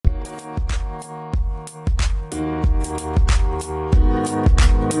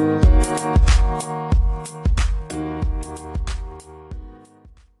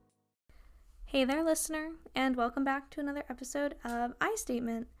Hey there, listener, and welcome back to another episode of I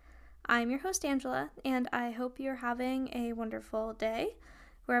Statement. I'm your host, Angela, and I hope you're having a wonderful day,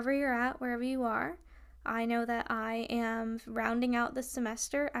 wherever you're at, wherever you are. I know that I am rounding out the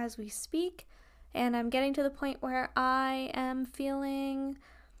semester as we speak, and I'm getting to the point where I am feeling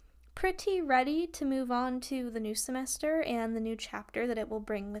pretty ready to move on to the new semester and the new chapter that it will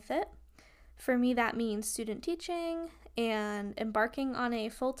bring with it. For me, that means student teaching and embarking on a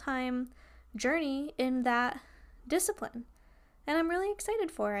full-time journey in that discipline, and I'm really excited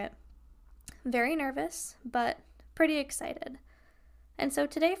for it. Very nervous, but pretty excited. And so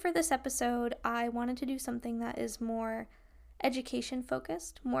today for this episode, I wanted to do something that is more education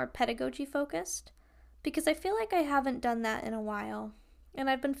focused, more pedagogy focused, because I feel like I haven't done that in a while, and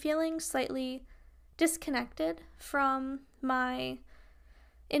I've been feeling slightly disconnected from my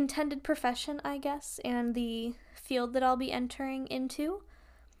intended profession, I guess, and the field that I'll be entering into.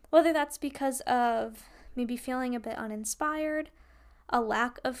 Whether that's because of maybe feeling a bit uninspired, a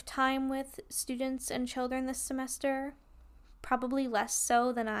lack of time with students and children this semester, probably less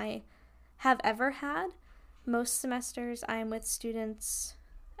so than I have ever had. Most semesters I'm with students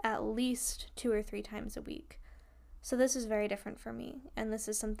at least 2 or 3 times a week. So this is very different for me, and this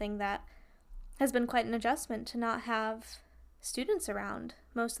is something that has been quite an adjustment to not have students around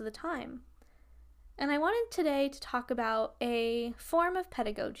most of the time. And I wanted today to talk about a form of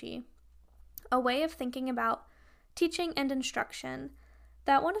pedagogy, a way of thinking about teaching and instruction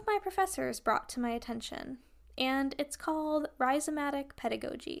that one of my professors brought to my attention, and it's called rhizomatic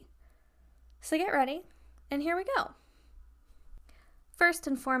pedagogy. So get ready, and here we go. First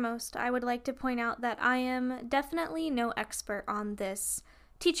and foremost, I would like to point out that I am definitely no expert on this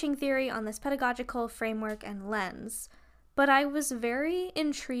teaching theory, on this pedagogical framework and lens, but I was very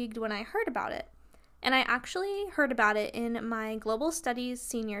intrigued when I heard about it. And I actually heard about it in my Global Studies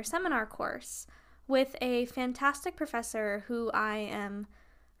senior seminar course with a fantastic professor who I am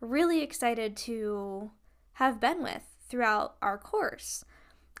really excited to have been with throughout our course.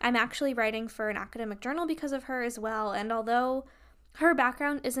 I'm actually writing for an academic journal because of her as well, and although her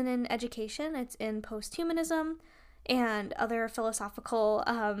background isn't in education, it's in posthumanism and other philosophical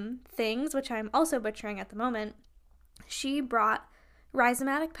things, which I'm also butchering at the moment, she brought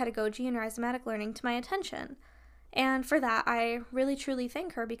rhizomatic pedagogy and rhizomatic learning to my attention. And for that, I really truly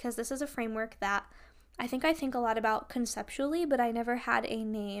thank her, because this is a framework that I think a lot about conceptually, but I never had a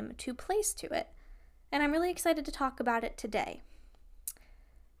name to place to it. And I'm really excited to talk about it today.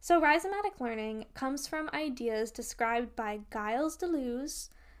 So rhizomatic learning comes from ideas described by Gilles Deleuze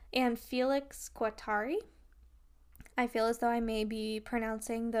and Felix Guattari. I feel as though I may be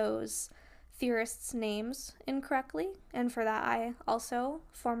pronouncing those theorists' names incorrectly, and for that I also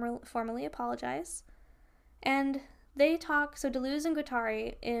formally apologize. And they talk, so Deleuze and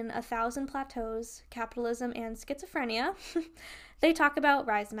Guattari, in 1,000 Plateaus, Capitalism and Schizophrenia, they talk about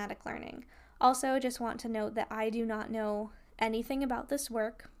rhizomatic learning. Also, just want to note that I do not know anything about this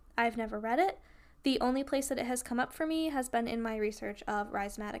work. I've never read it. The only place that it has come up for me has been in my research of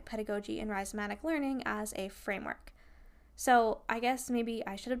rhizomatic pedagogy and rhizomatic learning as a framework. So I guess maybe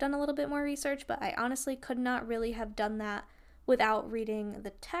I should have done a little bit more research, but I honestly could not really have done that without reading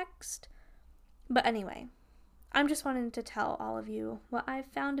the text. But anyway, I'm just wanting to tell all of you what I've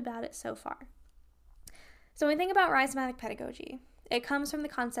found about it so far. So when we think about rhizomatic pedagogy, it comes from the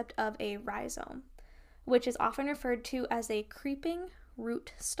concept of a rhizome, which is often referred to as a creeping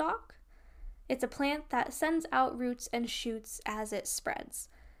root stalk. It's a plant that sends out roots and shoots as it spreads.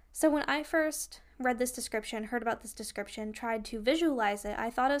 So when I first read this description, heard about this description, tried to visualize it, I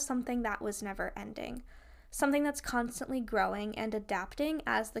thought of something that was never ending, something that's constantly growing and adapting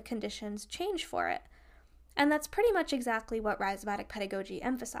as the conditions change for it. And that's pretty much exactly what rhizomatic pedagogy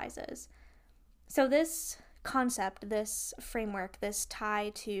emphasizes. So this concept, this framework, this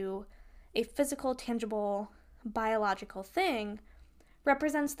tie to a physical, tangible, biological thing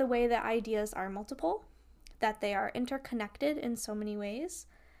represents the way that ideas are multiple, that they are interconnected in so many ways,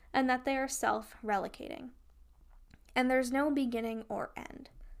 and that they are self-replicating. And there's no beginning or end.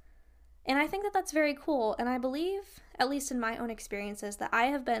 And I think that that's very cool, and I believe, at least in my own experiences, that I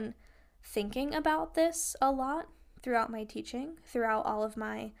have been thinking about this a lot throughout my teaching, throughout all of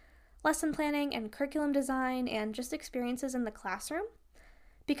my lesson planning and curriculum design and just experiences in the classroom.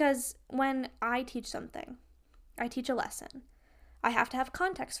 Because when I teach something, I teach a lesson, I have to have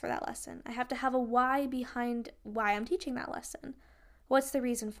context for that lesson. I have to have a why behind why I'm teaching that lesson. What's the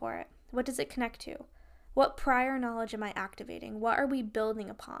reason for it? What does it connect to? What prior knowledge am I activating? What are we building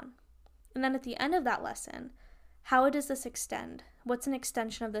upon? And then at the end of that lesson, how does this extend? What's an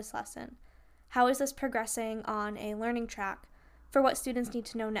extension of this lesson? How is this progressing on a learning track for what students need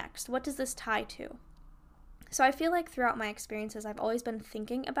to know next. What does this tie to? So I feel like throughout my experiences, I've always been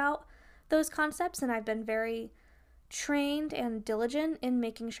thinking about those concepts, and I've been very trained and diligent in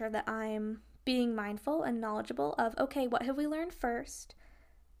making sure that I'm being mindful and knowledgeable of, okay, what have we learned first?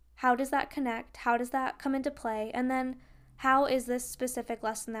 How does that connect? How does that come into play? And then how is this specific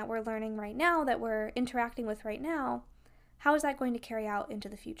lesson that we're learning right now, that we're interacting with right now, how is that going to carry out into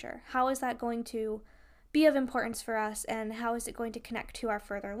the future? How is that going to be of importance for us, and how is it going to connect to our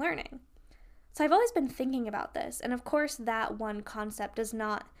further learning? So I've always been thinking about this, and of course that one concept does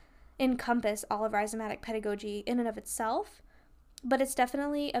not encompass all of rhizomatic pedagogy in and of itself, but it's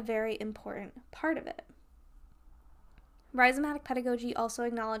definitely a very important part of it. Rhizomatic pedagogy also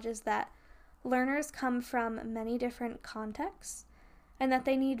acknowledges that learners come from many different contexts and that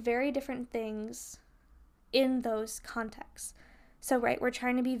they need very different things in those contexts. So, right, we're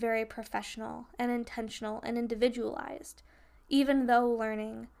trying to be very professional and intentional and individualized, even though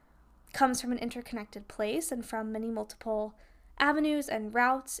learning comes from an interconnected place and from many multiple avenues and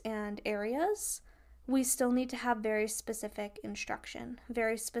routes and areas. We still need to have very specific instruction,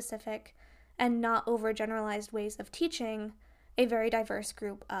 very specific and not overgeneralized ways of teaching a very diverse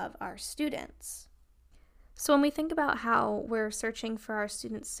group of our students. So when we think about how we're searching for our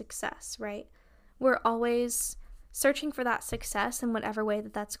students' success, right, we're always searching for that success in whatever way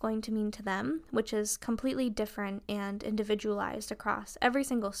that that's going to mean to them, which is completely different and individualized across every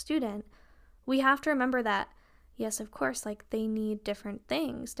single student. We have to remember that, yes, of course, like they need different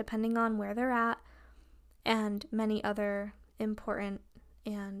things depending on where they're at and many other important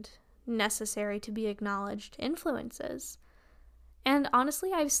and necessary to be acknowledged influences. And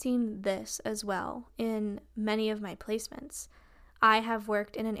honestly, I've seen this as well in many of my placements. I have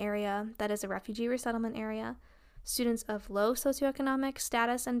worked in an area that is a refugee resettlement area, students of low socioeconomic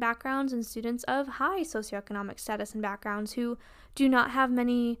status and backgrounds and students of high socioeconomic status and backgrounds who do not have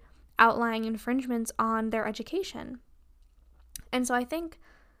many outlying infringements on their education. And so I think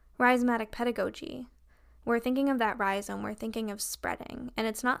rhizomatic pedagogy, we're thinking of that rhizome, we're thinking of spreading, and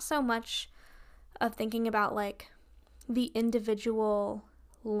it's not so much of thinking about like the individual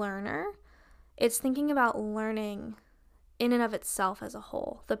learner, it's thinking about learning in and of itself as a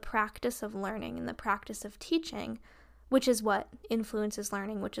whole, the practice of learning and the practice of teaching, which is what influences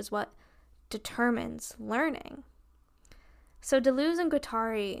learning, which is what determines learning. So Deleuze and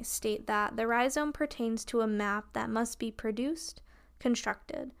Guattari state that the rhizome pertains to a map that must be produced,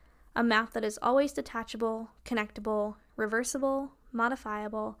 constructed, a map that is always detachable, connectable, reversible,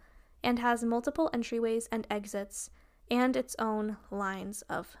 modifiable, and has multiple entryways and exits, and its own lines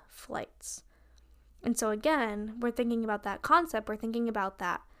of flights. And so again, we're thinking about that concept, we're thinking about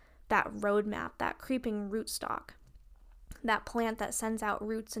that roadmap, that creeping rootstock, that plant that sends out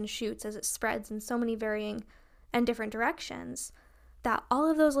roots and shoots as it spreads in so many varying and different directions, that all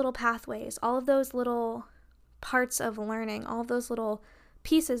of those little pathways, all of those little parts of learning, all of those little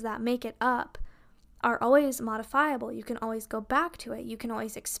pieces that make it up are always modifiable. You can always go back to it. You can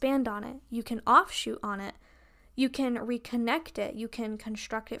always expand on it. You can offshoot on it. You can reconnect it. You can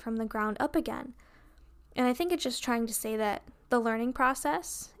construct it from the ground up again. And I think it's just trying to say that the learning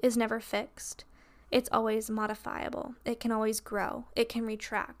process is never fixed. It's always modifiable. It can always grow. It can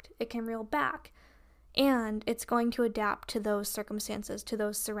retract. It can reel back. And it's going to adapt to those circumstances, to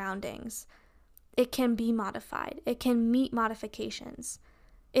those surroundings. It can be modified. It can meet modifications.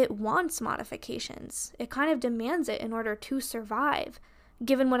 It wants modifications. It kind of demands it in order to survive,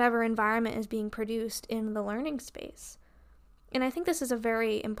 given whatever environment is being produced in the learning space. And I think this is a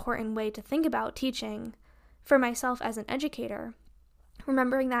very important way to think about teaching for myself as an educator,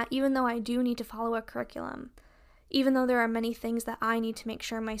 remembering that even though I do need to follow a curriculum, even though there are many things that I need to make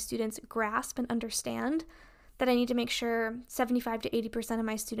sure my students grasp and understand, that I need to make sure 75 to 80% of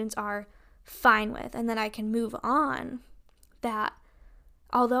my students are fine with, and that I can move on, that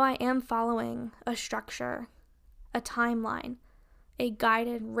although I am following a structure, a timeline, a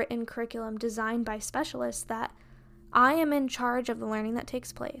guided written curriculum designed by specialists, that I am in charge of the learning that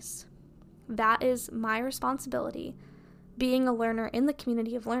takes place. That is my responsibility, being a learner in the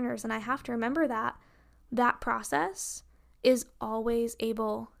community of learners, and I have to remember that that process is always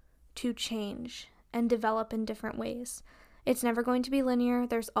able to change and develop in different ways. It's never going to be linear.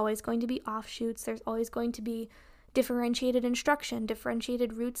 There's always going to be offshoots. There's always going to be differentiated instruction,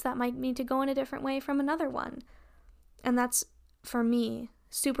 differentiated routes that might need to go in a different way from another one. And that's, for me,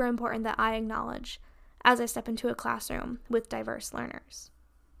 super important that I acknowledge as I step into a classroom with diverse learners.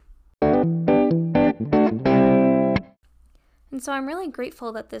 And so I'm really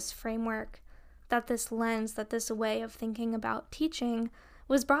grateful that this framework, that this lens, that this way of thinking about teaching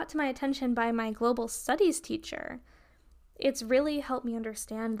was brought to my attention by my global studies teacher. it's really helped me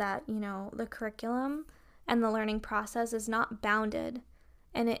understand that, the curriculum and the learning process is not bounded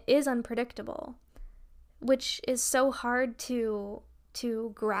and it is unpredictable, which is so hard to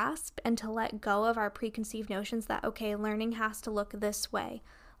grasp and to let go of our preconceived notions that, okay, learning has to look this way.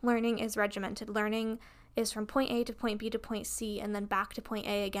 Learning is regimented. Learning is from point A to point B to point C and then back to point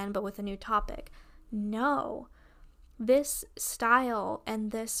A again, but with a new topic. No. This style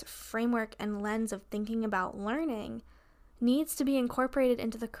and this framework and lens of thinking about learning needs to be incorporated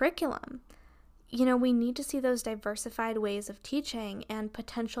into the curriculum. We need to see those diversified ways of teaching and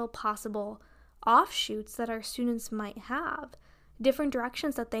potential possible offshoots that our students might have, different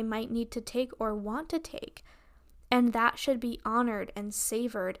directions that they might need to take or want to take. And that should be honored and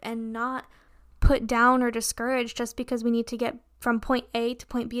savored and not put down or discouraged just because we need to get from point A to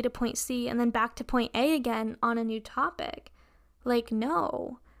point B to point C and then back to point A again on a new topic.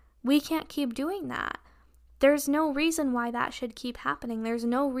 No, we can't keep doing that. There's no reason why that should keep happening. There's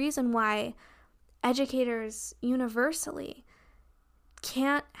no reason why educators universally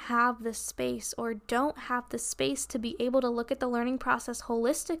can't have the space or don't have the space to be able to look at the learning process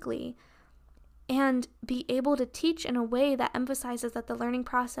holistically and be able to teach in a way that emphasizes that the learning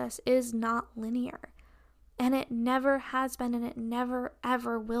process is not linear. And it never has been, and it never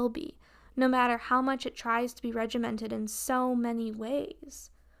ever will be, no matter how much it tries to be regimented in so many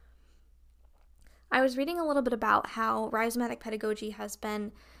ways. I was reading a little bit about how rhizomatic pedagogy has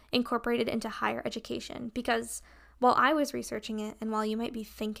been incorporated into higher education, because while I was researching it, and while you might be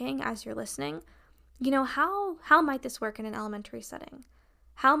thinking as you're listening, how might this work in an elementary setting?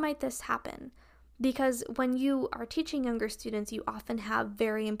 How might this happen? Because when you are teaching younger students, you often have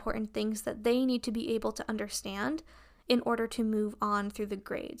very important things that they need to be able to understand in order to move on through the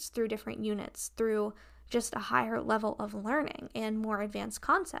grades, through different units, through just a higher level of learning and more advanced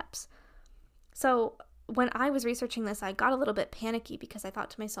concepts. So when I was researching this, I got a little bit panicky because I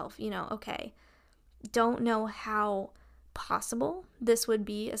thought to myself, okay, don't know how possible this would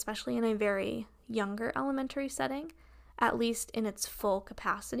be, especially in a very younger elementary setting, at least in its full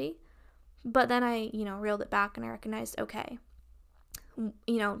capacity. But then I, reeled it back and I recognized, okay,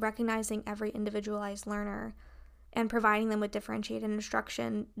 recognizing every individualized learner and providing them with differentiated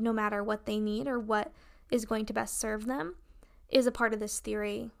instruction, no matter what they need or what is going to best serve them, is a part of this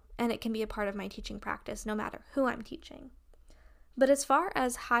theory, and it can be a part of my teaching practice, no matter who I'm teaching. But as far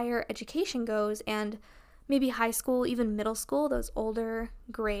as higher education goes, and maybe high school, even middle school, those older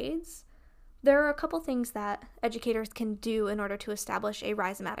grades, there are a couple things that educators can do in order to establish a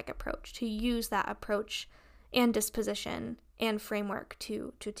rhizomatic approach, to use that approach and disposition and framework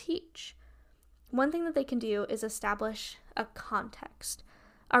to teach. One thing that they can do is establish a context,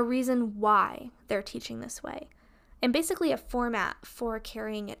 a reason why they're teaching this way, and basically a format for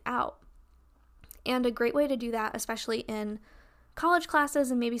carrying it out. And a great way to do that, especially in college classes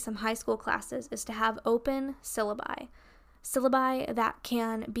and maybe some high school classes, is to have open syllabi that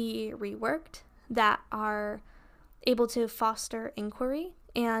can be reworked, that are able to foster inquiry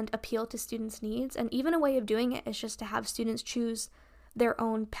and appeal to students' needs. And even a way of doing it is just to have students choose their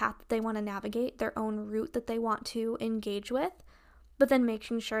own path that they want to navigate, their own route that they want to engage with, but then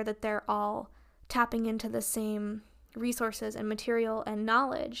making sure that they're all tapping into the same resources and material and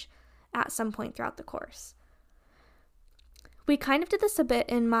knowledge at some point throughout the course. We kind of did this a bit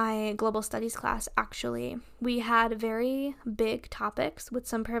in my global studies class, actually. We had very big topics with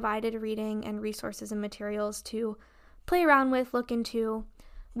some provided reading and resources and materials to play around with, look into.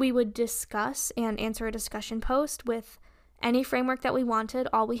 We would discuss and answer a discussion post with any framework that we wanted.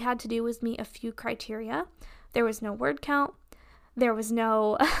 All we had to do was meet a few criteria. There was no word count. There was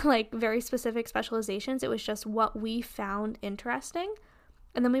no very specific specializations. It was just what we found interesting.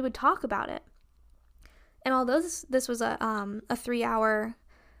 And then we would talk about it. And although this was a 3-hour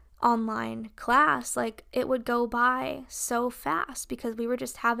online class, it would go by so fast because we were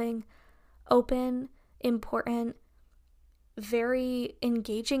just having open, important, very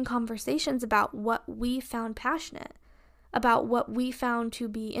engaging conversations about what we found passionate, about what we found to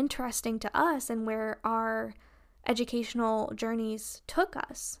be interesting to us and where our educational journeys took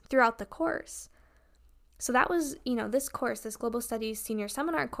us throughout the course. So that was, this course, this Global Studies Senior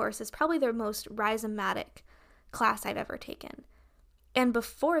Seminar course, is probably the most rhizomatic class I've ever taken. And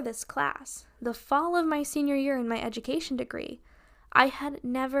before this class, the fall of my senior year in my education degree, I had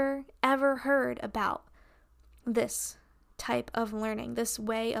never, ever heard about this type of learning, this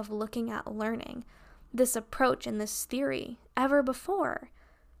way of looking at learning, this approach and this theory ever before.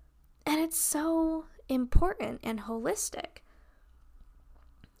 And it's so important and holistic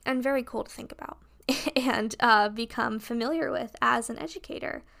and very cool to think about and become familiar with as an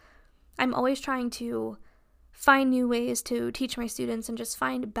educator. I'm always trying to find new ways to teach my students and just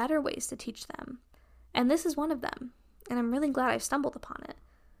find better ways to teach them. And this is one of them. And I'm really glad I've stumbled upon it.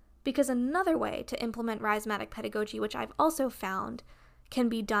 Because another way to implement rhizomatic pedagogy, which I've also found can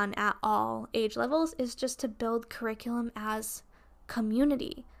be done at all age levels, is just to build curriculum as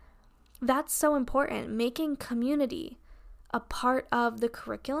community. That's so important, making community a part of the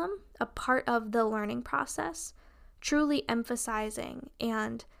curriculum, a part of the learning process, truly emphasizing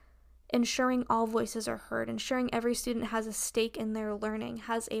and ensuring all voices are heard, ensuring every student has a stake in their learning,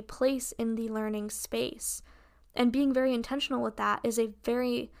 has a place in the learning space. And being very intentional with that is a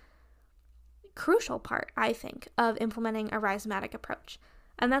very crucial part, I think, of implementing a rhizomatic approach.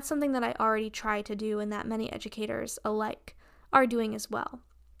 And that's something that I already try to do and that many educators alike are doing as well,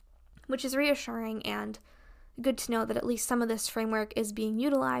 which is reassuring and good to know that at least some of this framework is being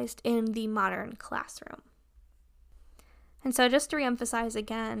utilized in the modern classroom. And so just to reemphasize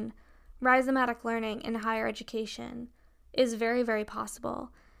again, rhizomatic learning in higher education is very, very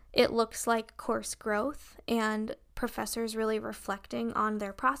possible. It looks like course growth and professors really reflecting on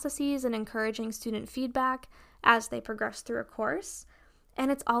their processes and encouraging student feedback as they progress through a course.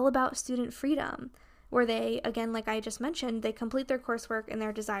 And it's all about student freedom, where they, again, like I just mentioned, they complete their coursework in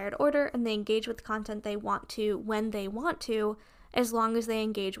their desired order and they engage with content they want to when they want to, as long as they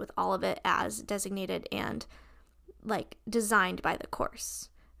engage with all of it as designated and designed by the course,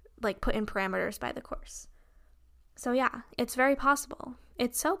 put in parameters by the course. So yeah, it's very possible.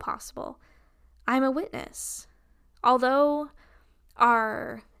 It's so possible. I'm a witness. Although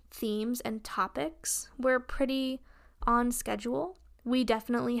our themes and topics were pretty on schedule, we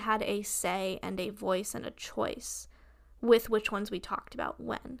definitely had a say and a voice and a choice with which ones we talked about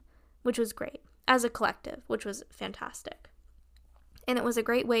when, which was great, as a collective, which was fantastic. And it was a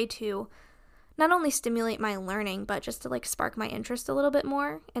great way to not only stimulate my learning, but just to spark my interest a little bit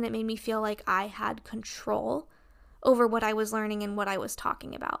more. And it made me feel like I had control over what I was learning and what I was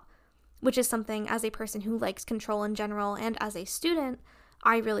talking about, which is something as a person who likes control in general and as a student,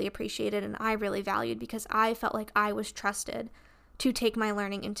 I really appreciated and I really valued, because I felt like I was trusted to take my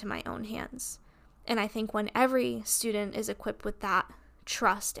learning into my own hands. And I think when every student is equipped with that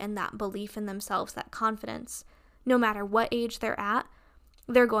trust and that belief in themselves, that confidence, no matter what age they're at,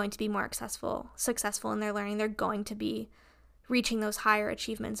 they're going to be more successful in their learning. They're going to be reaching those higher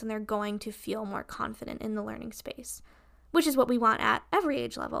achievements and they're going to feel more confident in the learning space, which is what we want at every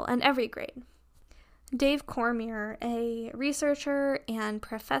age level and every grade. Dave Cormier, a researcher and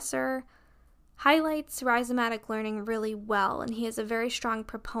professor, highlights rhizomatic learning really well, and he is a very strong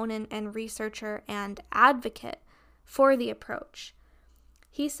proponent and researcher and advocate for the approach.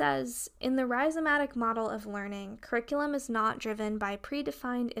 He says, in the rhizomatic model of learning, curriculum is not driven by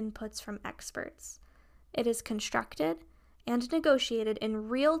predefined inputs from experts. It is constructed and negotiated in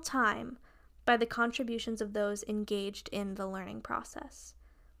real time by the contributions of those engaged in the learning process.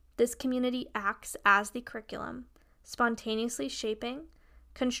 This community acts as the curriculum, spontaneously shaping,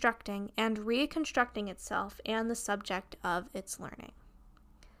 constructing, and reconstructing itself and the subject of its learning.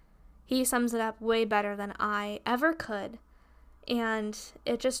 He sums it up way better than I ever could, and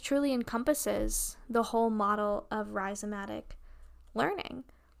it just truly encompasses the whole model of rhizomatic learning.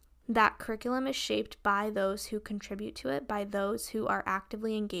 That curriculum is shaped by those who contribute to it, by those who are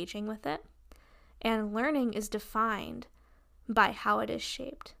actively engaging with it, and learning is defined by how it is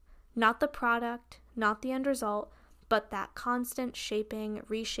shaped. Not the product, not the end result, but that constant shaping,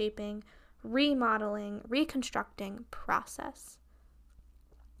 reshaping, remodeling, reconstructing process.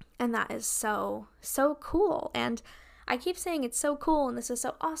 And that is so, so cool. And I keep saying it's so cool and this is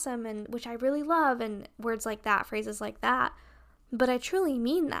so awesome, and which I really love, and words like that, phrases like that. But I truly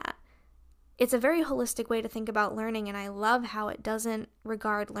mean that. It's a very holistic way to think about learning, and I love how it doesn't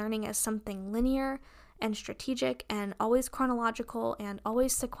regard learning as something linear and strategic and always chronological and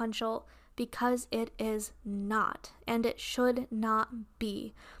always sequential, because it is not, and it should not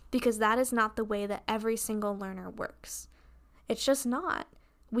be, because that is not the way that every single learner works. It's just not.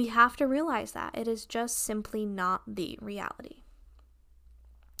 We have to realize that. It is just simply not the reality.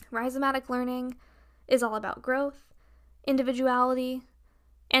 Rhizomatic learning is all about growth, individuality,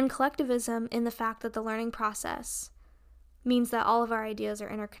 and collectivism, in the fact that the learning process means that all of our ideas are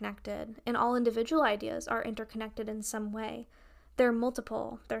interconnected, and all individual ideas are interconnected in some way. They're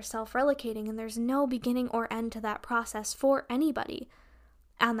multiple, they're self-replicating, and there's no beginning or end to that process for anybody,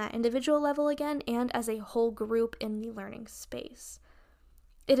 on that individual level again, and as a whole group in the learning space.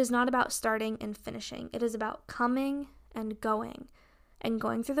 It is not about starting and finishing. It is about coming and going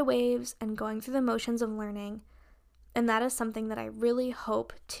through the waves and going through the motions of learning. And that is something that I really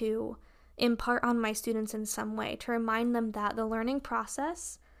hope to impart on my students in some way, to remind them that the learning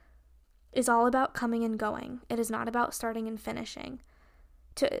process is all about coming and going. It is not about starting and finishing.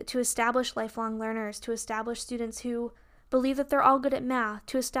 To establish lifelong learners, to establish students who believe that they're all good at math,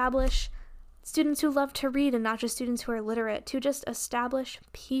 to establish students who love to read and not just students who are literate, to just establish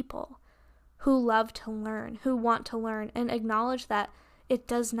people who love to learn, who want to learn, and acknowledge that it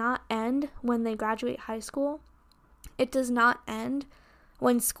does not end when they graduate high school. It does not end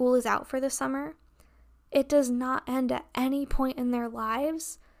when school is out for the summer. It does not end at any point in their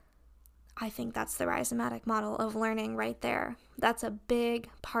lives. I think that's the rhizomatic model of learning right there. That's a big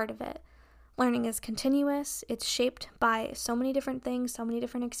part of it. Learning is continuous. It's shaped by so many different things, so many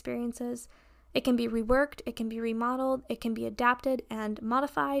different experiences. It can be reworked, it can be remodeled, it can be adapted and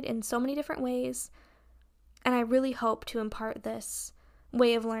modified in so many different ways. And I really hope to impart this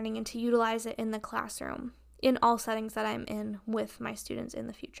way of learning and to utilize it in the classroom, in all settings that I'm in with my students in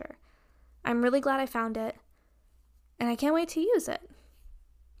the future. I'm really glad I found it, and I can't wait to use it.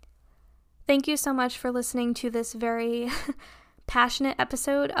 Thank you so much for listening to this very passionate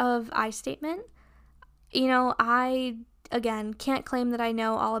episode of I Statement. I, again, can't claim that I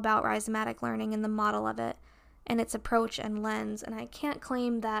know all about rhizomatic learning and the model of it and its approach and lens, and I can't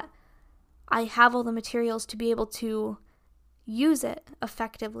claim that I have all the materials to be able to use it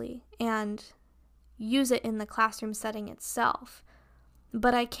effectively and use it in the classroom setting itself.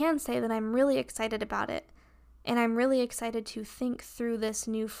 But I can say that I'm really excited about it, and I'm really excited to think through this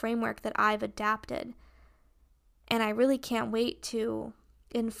new framework that I've adapted. And I really can't wait to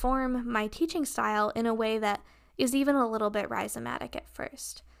inform my teaching style in a way that is even a little bit rhizomatic at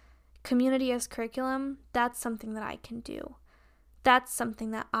first. Community as curriculum, that's something that I can do. That's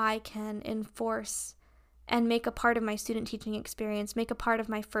something that I can enforce and make a part of my student teaching experience, make a part of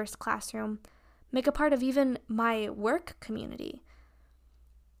my first classroom, make a part of even my work community.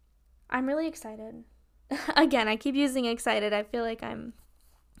 I'm really excited. Again, I keep using excited. I feel like I'm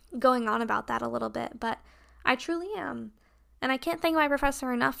going on about that a little bit, but I truly am. And I can't thank my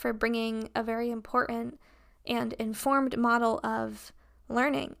professor enough for bringing a very important and informed model of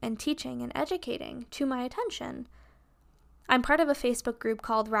learning and teaching and educating to my attention. I'm part of a Facebook group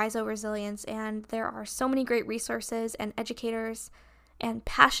called Rhizo Resilience, and there are so many great resources and educators and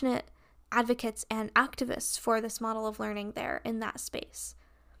passionate advocates and activists for this model of learning there in that space.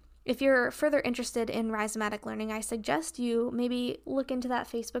 If you're further interested in rhizomatic learning, I suggest you maybe look into that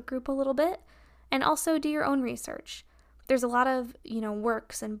Facebook group a little bit and also do your own research. There's a lot of,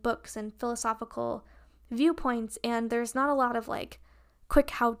 works and books and philosophical viewpoints, and there's not a lot of quick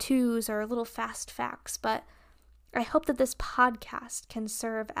how-tos or little fast facts, but I hope that this podcast can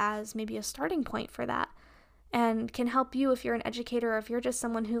serve as maybe a starting point for that and can help you if you're an educator or if you're just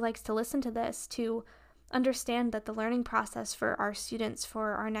someone who likes to listen to this to understand that the learning process for our students,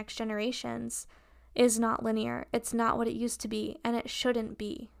 for our next generations, is not linear. It's not what it used to be, and it shouldn't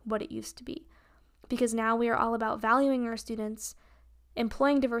be what it used to be. Because now we are all about valuing our students,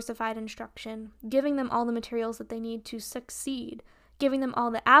 employing diversified instruction, giving them all the materials that they need to succeed, giving them all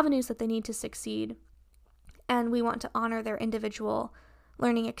the avenues that they need to succeed, and we want to honor their individual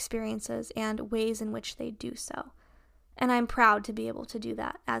learning experiences and ways in which they do so. And I'm proud to be able to do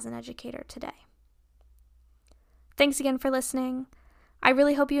that as an educator today. Thanks again for listening. I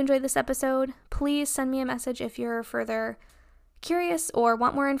really hope you enjoyed this episode. Please send me a message if you're further curious or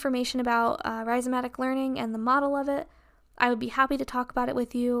want more information about rhizomatic learning and the model of it. I would be happy to talk about it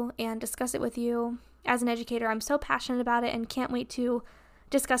with you and discuss it with you. As an educator, I'm so passionate about it and can't wait to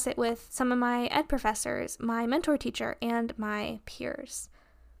discuss it with some of my ed professors, my mentor teacher, and my peers.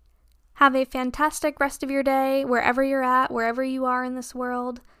 Have a fantastic rest of your day, wherever you're at, wherever you are in this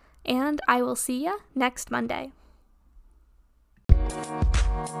world, and I will see you next Monday.